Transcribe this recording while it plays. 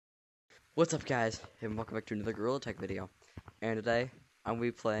What's up, guys, and welcome back to another Gorilla Tech video. And today, I'm going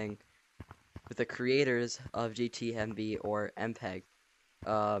to be playing with the creators of GTMB or MPEG.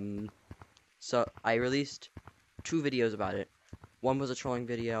 So I released 2 videos about it. One was a trolling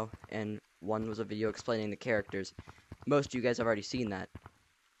video, and one was a video explaining the characters. Most of you guys have already seen that.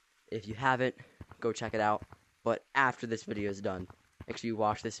 If you haven't, go check it out. But after this video is done, make sure you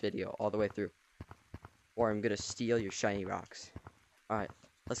watch this video all the way through, or I'm going to steal your shiny rocks. Alright,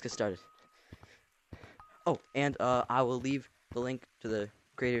 let's get started. Oh, and I will leave the link to the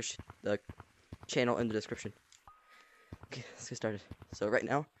creators, the channel in the description. Okay, let's get started. So right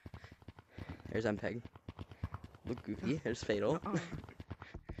now, there's MPEG. Look goofy. There's Fatal.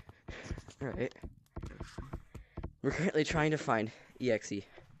 Alright. We're currently trying to find EXE.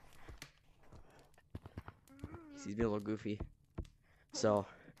 He's being a little goofy. So,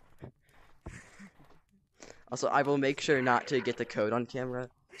 also I will make sure not to get the code on camera,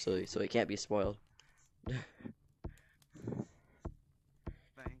 so it can't be spoiled.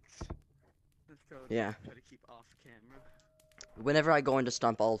 Thanks. This code Yeah. try to keep off camera. Whenever I go into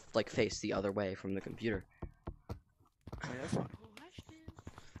Stump, I'll like face the other way from the computer. Yes.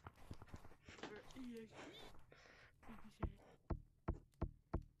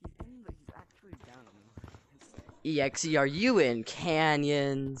 He's actually down. EXE, are you in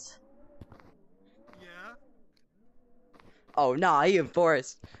canyons? Yeah. Oh nah, he in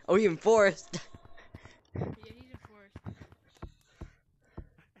forest. Oh, he in forest. Yeah, he's in forest.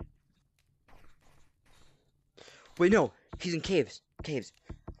 Wait, no, he's in caves. Caves.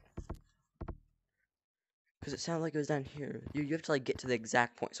 Cause it sounded like it was down here. You have to like get to the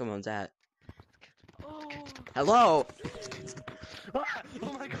exact point someone's at. Oh. Hello. Oh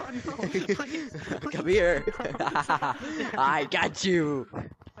my god, no! Please, Come here. I got you.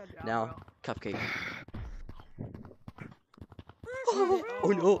 Now, cupcake.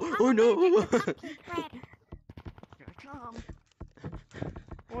 Oh no! Oh no! Here I come.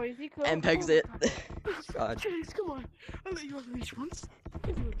 Boy, is he cool? MPEG's it. God. Chase, come on. I'll let you on the leash once.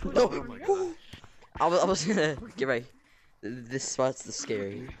 No. Oh my god. I was gonna get right. This spot's the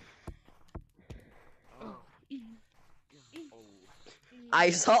scary. I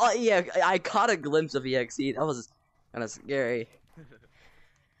saw, yeah, I caught a glimpse of EXE. That was kind of scary.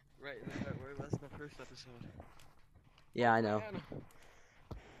 Right, where was the first episode? Yeah, I know.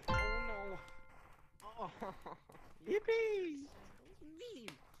 Oh no. Oh. Yippee! Mean.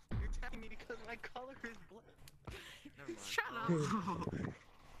 You're attacking me because my color is black. Never mind. Shut up.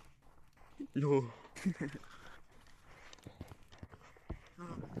 No.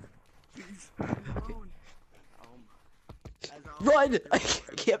 Please. Run! I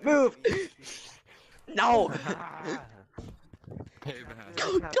can't move. No. Hey, man.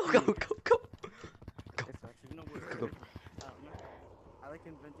 Go, go, go, go, go. Go. No word. Go. I like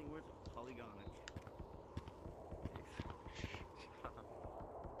inventing words polygonic.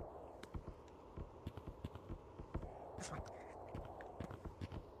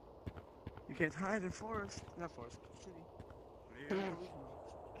 You can't hide in forest. Not forest, city.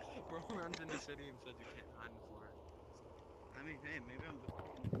 Bro runs in the city and says you can't hide in forest. I mean, hey, maybe I'm.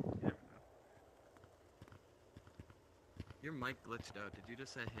 You never know. Your mic glitched out. Did you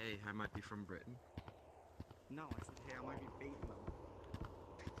just say, hey, I might be from Britain? No, I said, hey, I might be baiting them.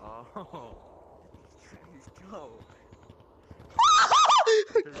 Oh. Let's go.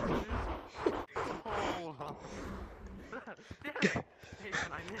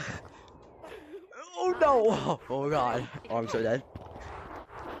 Oh no! Oh god. Oh, I'm so dead.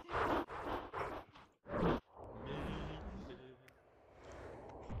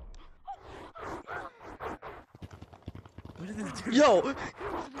 What did this do? Yo!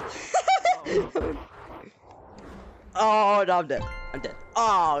 Oh, no, I'm dead. I'm dead.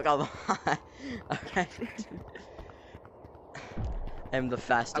 Oh, come on. Okay. I'm the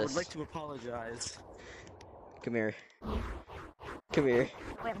fastest. I would like to apologize. Come here. Come here.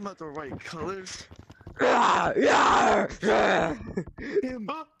 I'm not the right colors. Ah, yeah, yeah. Him.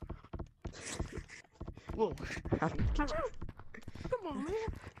 Whoa. Come on, man.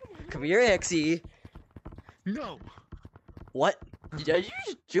 Come here, EXE. No. What? Did you just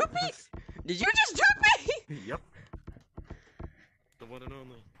shoot me? Did you just shoot me? Yep. The one and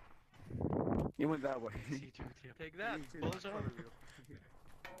only. You went that way. Take that, bozo.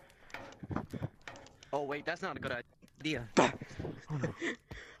 Oh wait, that's not a good idea.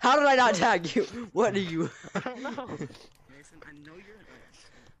 How did I not tag you? What are you? I don't know. Mason, I know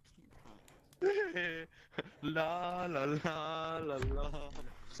you're an La la la la la.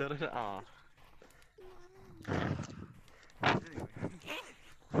 Shut it off.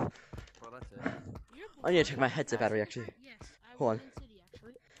 Well, that's it. I need to check my headset battery actually. Yes, I Hold was on. in city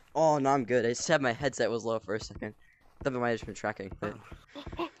actually. Oh, no, I'm good. I just had my headset was low for a second. Thought it might have just been tracking, but...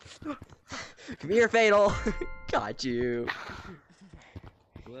 Come here, Fatal! Got you!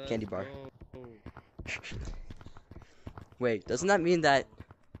 Candy bar. Wait, doesn't that mean that...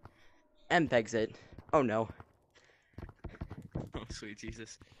 MPEG's it? Oh, no. Oh, sweet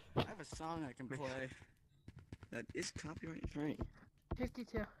Jesus. I have a song I can play that is copyright free.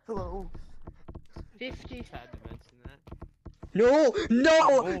 52. Hello. 50. Had to mention that. No! No!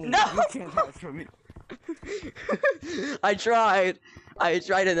 Oh, No! you can't hide from me. I tried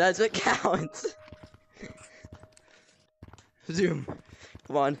and that's what counts. Zoom.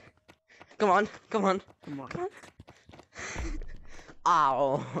 Come on. Come on. Come on. Come on. Come on.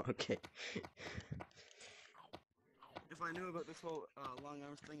 Ow. Okay. If I knew about this whole long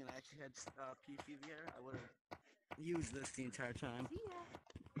arms thing and I actually had PC there, I would have used this the entire time.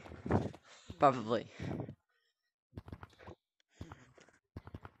 Probably.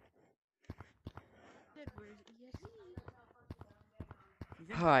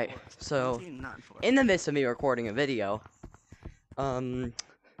 Alright, so in the midst of me recording a video,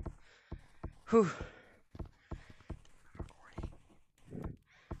 whew.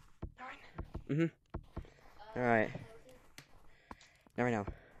 Alright. Now right now.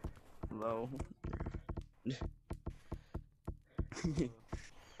 Hello.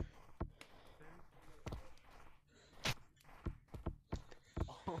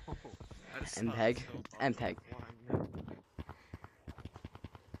 MPEG. MPEG.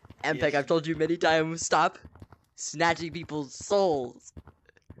 MPEG, I've told you many times, stop snatching people's souls.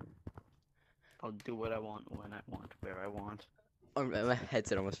 I'll do what I want, when I want, where I want. Oh, my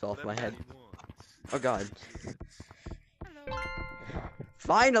headset almost fell off my head. Oh god. Hello.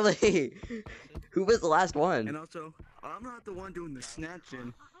 Finally! Who was the last And one? also, I'm not the one doing the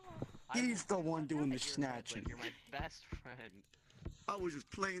snatching. He's the one doing the snatching. You're my best friend. I was just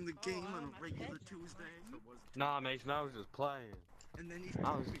playing the game on a regular Tuesday. Nah, Mason, I was just playing. And then he's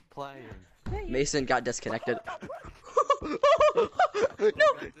I was just playing. Mason got disconnected. No!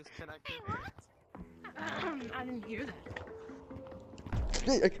 Got disconnected. I didn't hear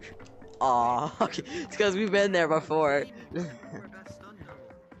that. Aw, okay. It's because we've been there before. What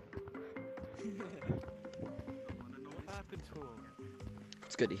happened to him?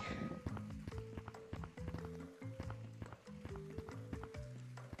 It's goody.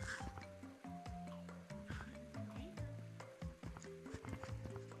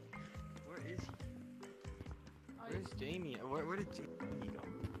 Where is he? Where's Jamie? Where did Jamie go?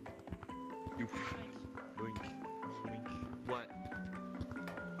 You wink. Wink. What?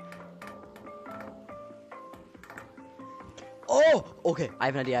 Oh! Okay, I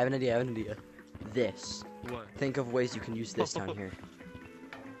have an idea. This. What? Think of ways you can use this down here.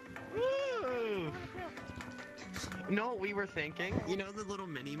 Woo! No, we were thinking. You know the little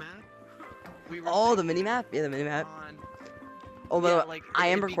mini map? We were Oh, the thinking mini-map? Yeah, the mini-map. on- Oh, but Yeah, like, I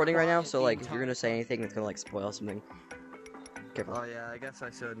am it'd be recording right now, quiet so the like, if you're entire gonna say anything that's gonna like spoil something, careful. Oh yeah, I guess I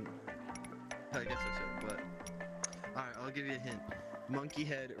should. I guess I should, but... Alright, I'll give you a hint. Monkey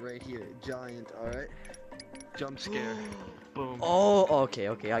head right here. Giant, alright? Jump scare. Boom. Oh, okay,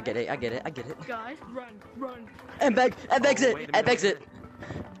 I get it. Guys, run. MPEG, MPEG's it, wait a minute, MPEG's it.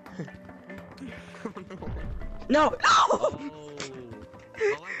 no. No, no! Oh. I get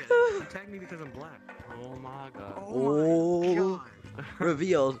it. You tagged me because I'm black. Oh my god. Oh my Oh.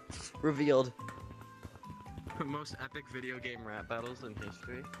 Revealed. Most epic video game rap battles in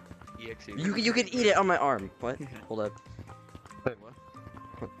history. EXE. You can eat it on my arm. What? Hold up. Wait, what?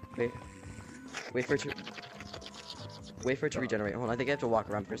 Wait for it to regenerate. Hold on, I think I have to walk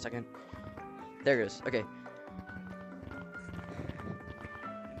around for a second. There it goes. Okay.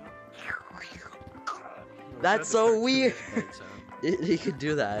 That's so weird. He could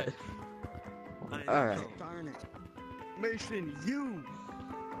do that. Alright. Darn it. Mason, you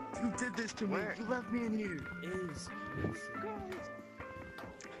did this to me. Where? You left me in here. Is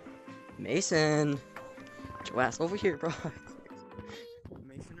Mason. Get your ass over here, bro.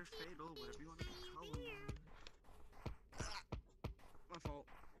 Mason or Fatal, whatever you want to call him. My fault.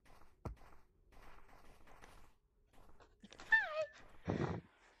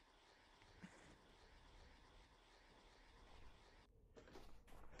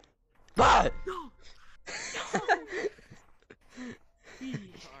 Ah!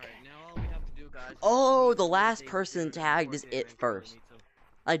 Alright, now all we have to do, guys. Oh, the last person tagged is it first.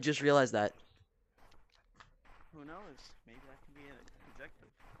 I just realized that. Who knows? Maybe that could be an objective.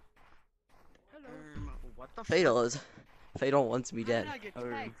 Hello. What the Fatal is. Fatal wants me How dead. did I get Oh,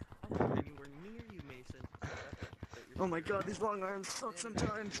 tagged? Anywhere near you, Mason. Oh my god, these long arms suck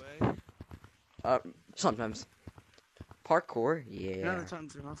sometimes. Sometimes. Parkour? Yeah, Yeah. that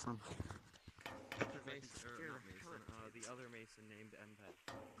sounds awesome. Mason, or not Mason, the other Mason named MPEG.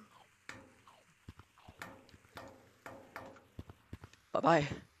 Bye-bye.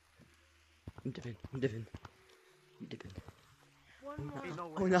 I'm dipping. I'm dipping. I'm dipping. One more. Ain't no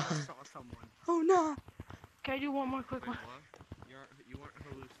way Oh, I no. just saw someone. Oh, no. Can I do one more quick Wait, one? what? You weren't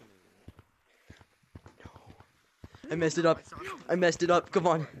hallucinating. I messed it up. I saw someone I messed it up. Come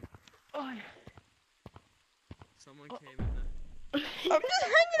on. Oh, Someone Oh. came in there. I'm just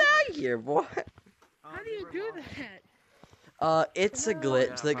hanging out here, boy. how do you do that? It's a No. glitch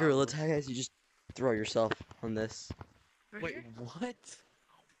Yeah, that Gorilla probably. Tag has. You just throw yourself on this. Right Wait, here? what?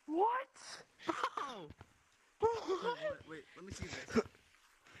 What? Oh! Wait, let me see this.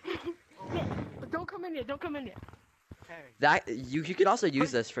 No, don't come in yet. Don't come in yet. Hey. That you could also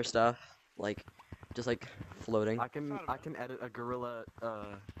use this for stuff like just like floating. I can edit a gorilla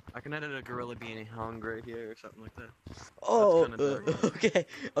being hung right here or something like that. Oh, kinda dark. okay,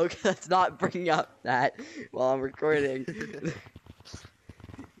 okay. Let's not bring up that while I'm recording.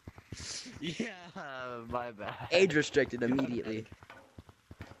 Yeah, my bad. Age restricted immediately.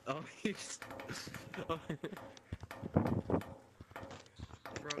 Oh, he's...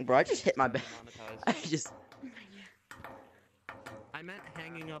 Bro, I just hit my back. Monetized. I just I meant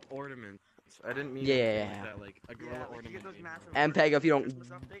hanging up ornaments. I didn't mean Yeah, anything yeah, like yeah. that, like a gorilla Yeah, like you ornament. get those being massive. hung. MPEG, if you don't Christmas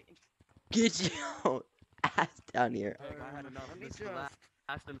update. get your ass down here. Hey, I had enough. Let me This is just. the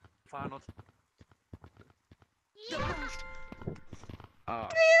last and final. Oh,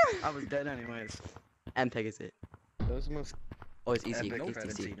 I was dead anyways. MPEG is it. Those most Oh, it's easy. epic It's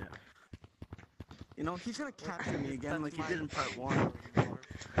credits easy. seen it. You know, he's gonna capture me again like he That's did in part 1.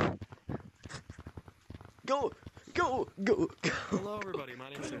 Go, go, go, go. Hello everybody, my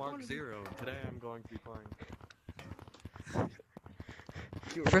name is Mark Zero, and today I'm going to be playing.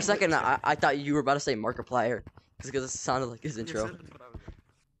 For a second, I thought you were about to say Markiplier, because it sounded like his intro. Yes, that's what I was.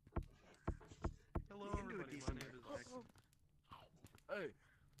 Hello You can do a everybody, my decent name is voice. X. Hey.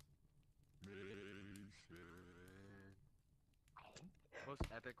 Most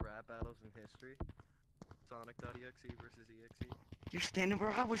epic rap battles in history. Sonic.exe versus EXE. You're standing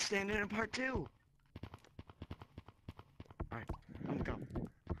where I was standing in part 2. Alright, I'm gonna go.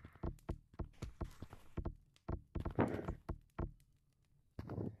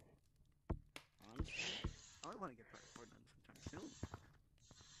 Honestly, I want to get part 4 done sometime soon.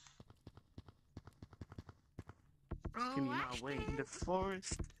 Give me my way in the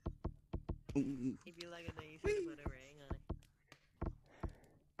forest. Ooh. If you like it, then you should put a ring on it.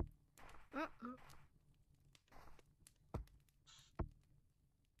 Uh-oh.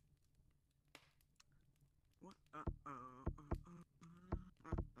 What?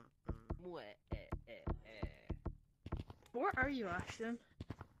 What? Where are you, Ashton?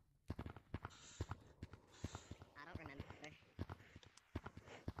 I don't remember.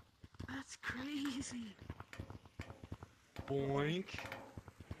 That's crazy. Boink.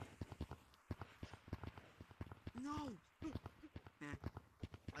 No!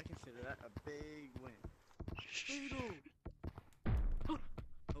 I consider that a big win. Fatal!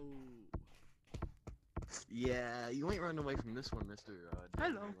 Oh. Yeah, you ain't running away from this one, Mr.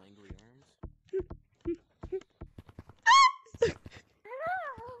 Hello. Langley Arms.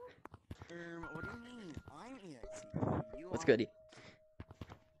 What do you mean? I'm EXE. You What's are- good?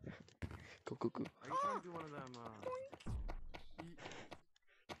 Go, go, go. Are you trying to do one of them,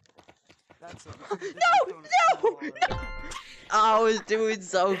 That's a No, no! I was doing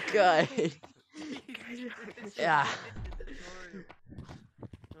so good. Yeah.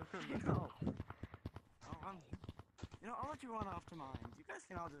 No. You know, I'll let you run off to mine. You guys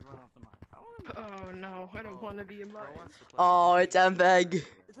can all just run off to mine. I wanna... Oh no, I don't want to be in Bro mine. wants to play Oh, the it's MPEG.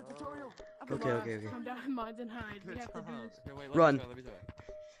 It's a tutorial. Okay, okay, okay. Come down in mines and hide. We have to do this. Here, wait, let Run. me try.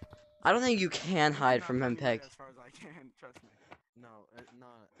 I don't think you can hide I'm from not gonna MPEG. get As far as I can, trust me. No,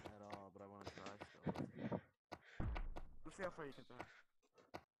 not at all, but I want to try still. Let's see how far you can throw.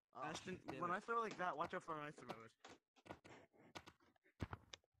 Oh, Ashton, damn when it. I throw like that, watch how far I throw it.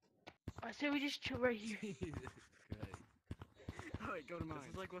 I say we just chill right here. Jesus Christ. Oh, wait, go to mine.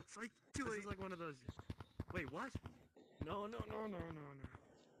 This is like what? It's like too This late. is like one of those. Wait, what? No. This is like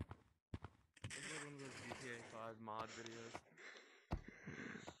one of those GTA 5 mod videos.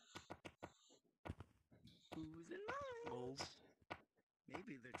 Who's in mine? Bulls.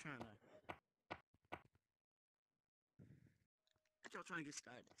 Maybe they're trying to. Y'all trying to get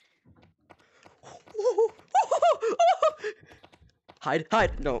started. Hide,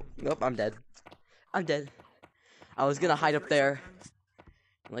 hide. No, nope, I'm dead. I'm dead. I was gonna hide up there,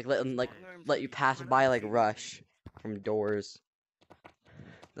 like let you pass by like Rush from doors.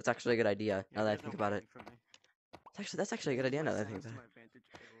 That's actually a good idea. Now that I think about it, it's That's actually a good idea now that I think Sounds to about my it. advantage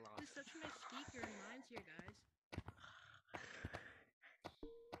a lot. There's such a nice speaker in mines here, guys.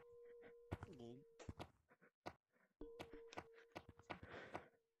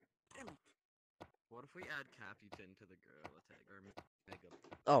 What if we add Caputin to the gorilla tag or mega?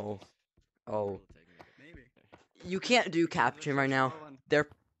 Oh. Oh. Gorilla tag mega. Maybe. You can't do Captain right now.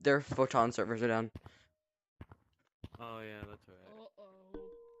 Their Photon servers are down. Oh yeah, that's right. Uh-oh.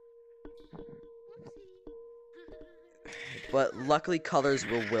 Whoopsie. But luckily colors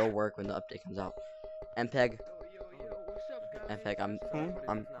will work when the update comes out. MPEG, Yo, what's up, guys? MPEG, What's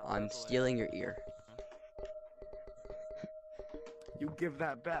up? I'm stealing your ear. You give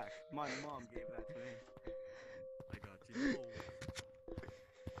that back. My mom gave that to me. I got you.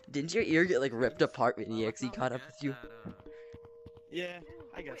 Didn't your ear get like ripped apart when Well, EXE let's caught not up with you? forget that, Yeah,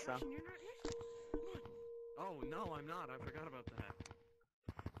 Oh, I guess wait, so. Ashton, you're not here? oh no, I'm not. I forgot about that.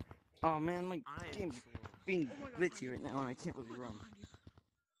 Oh man, my I am game's slow. being Oh my God, glitchy right now and I can't really run.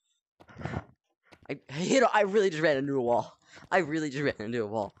 I really just ran into a wall. I really just ran into a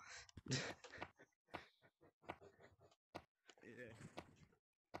wall. Yeah.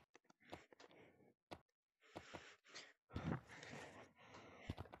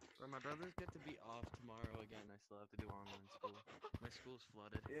 Bro, my brothers get to be off tomorrow again. I still have to do online school. My school's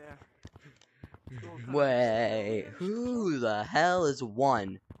flooded. Yeah. Wait, who the hell is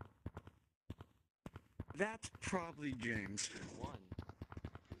one? That's probably James. One.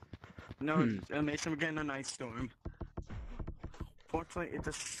 No, Mason, we're getting an ice storm. Fortunately, it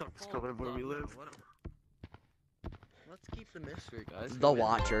just sucks to live where we Hold on, live. Let's keep the mystery, guys. The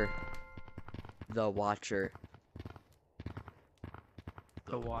Watcher. The Watcher.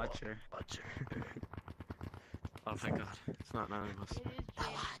 The Watcher. Oh, thank God. It's not none of us. It is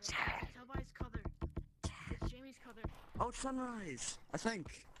James. Tell by his color. It's Jamie's color. Oh, it's sunrise! I think.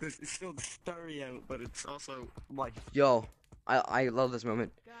 It's still starry out, but it's also light. Yo, I love this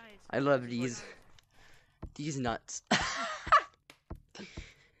moment. Guys. I love this is these nuts.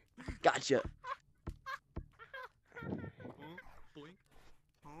 Gotcha. Boink.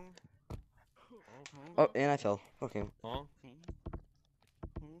 Oh, and I fell. Okay. Huh?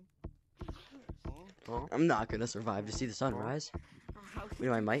 I'm not gonna survive to see the sunrise. How You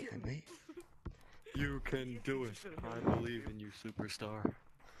know, I might. You can do it. I believe in you, superstar.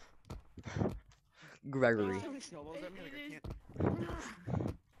 Gregory.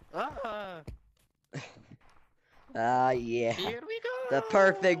 Ah! Yeah. Here we go! The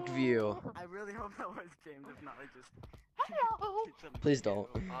perfect view. I really hope that was James, if not, I just... Hello. Please don't.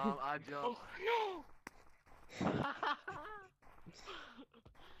 I Oh, jumped. no.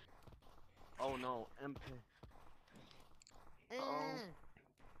 Oh no, MP. Oh.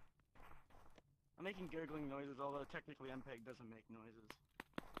 I'm making gurgling noises, although technically MPEG doesn't make noises.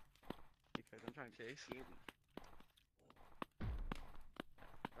 Because I'm trying to chase you.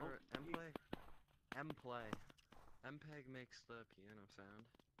 Or M-play. MPEG makes the piano sound.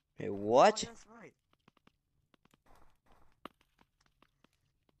 Hey, Oh, what? that's right.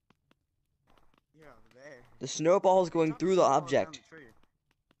 Yeah, there. The snowball is going Drop through the snowball down object. the tree.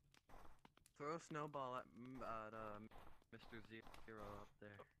 Throw a snowball at Mr. Zero up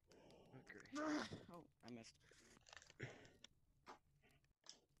there. Okay. Oh, I missed.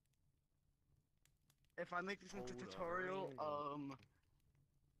 If I make this into Hold tutorial, on.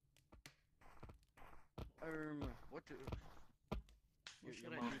 what do? What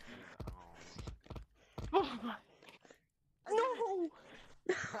should I mom- do? Oh my. No!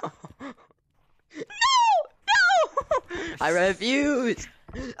 No! I refuse!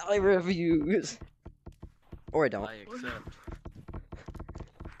 I refuse! Or I don't. I accept.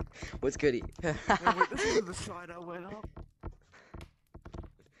 What's goody? Wait, this is the side I went up.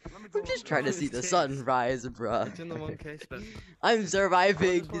 Let me go I'm just up trying to this see the case. sunrise, bruh. It's in the 1K spec. I'm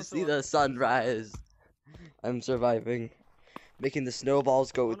surviving just to want see to the sunrise. I'm surviving. Making the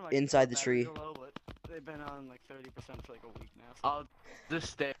snowballs go One of my inside the batteries tree. are low, but they've been on like 30% for like a week now. So. I'll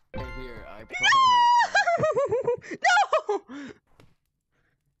just stay here, I promise. No!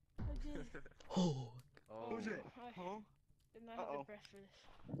 I did. Oh. Oh. Who's it? I Huh? did not have Uh-oh. the breath for this.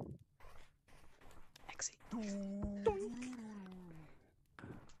 Exit.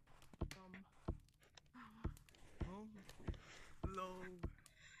 Low.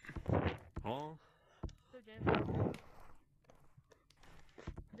 Huh? So, James.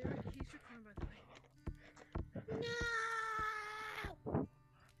 He's recording, by the way.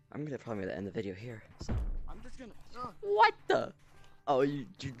 I'm gonna probably end the video here. So. I'm just gonna. What the? Oh, you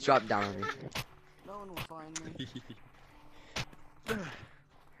dropped down on me. No one will find me.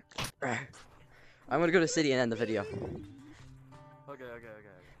 I'm gonna go to city and end the video. Okay.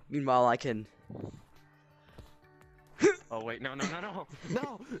 Meanwhile, I can Oh wait, no, no, no, no,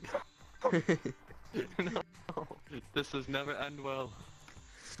 no, no! This does never end well.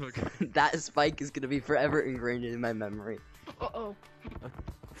 Okay. That spike is gonna be forever ingrained in my memory. Uh-oh.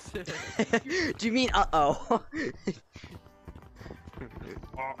 Do you mean uh-oh?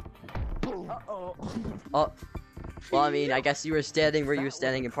 Uh-oh. Oh. Well, I mean, I guess you were standing where you were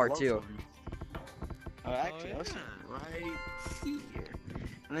standing in part 2. Oh, actually, I was yeah. right here.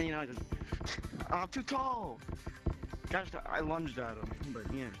 And then, I just... Oh, I'm too tall! Gosh, I lunged at him, but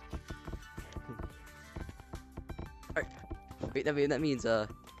yeah. Wait, that means,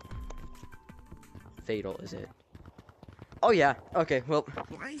 fatal, is it? Oh, yeah. Okay, well...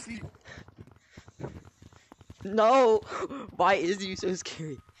 Why is he... No! Why is you so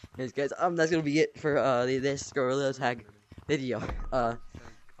scary? Anyways, guys, that's gonna be it for, this Gorilla Tag video.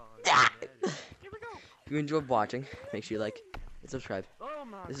 If you enjoyed watching, make sure you like and subscribe.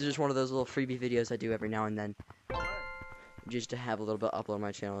 This is just one of those little freebie videos I do every now and then, just to have a little bit upload on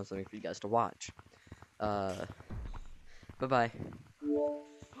my channel, something for you guys to watch. Bye-bye.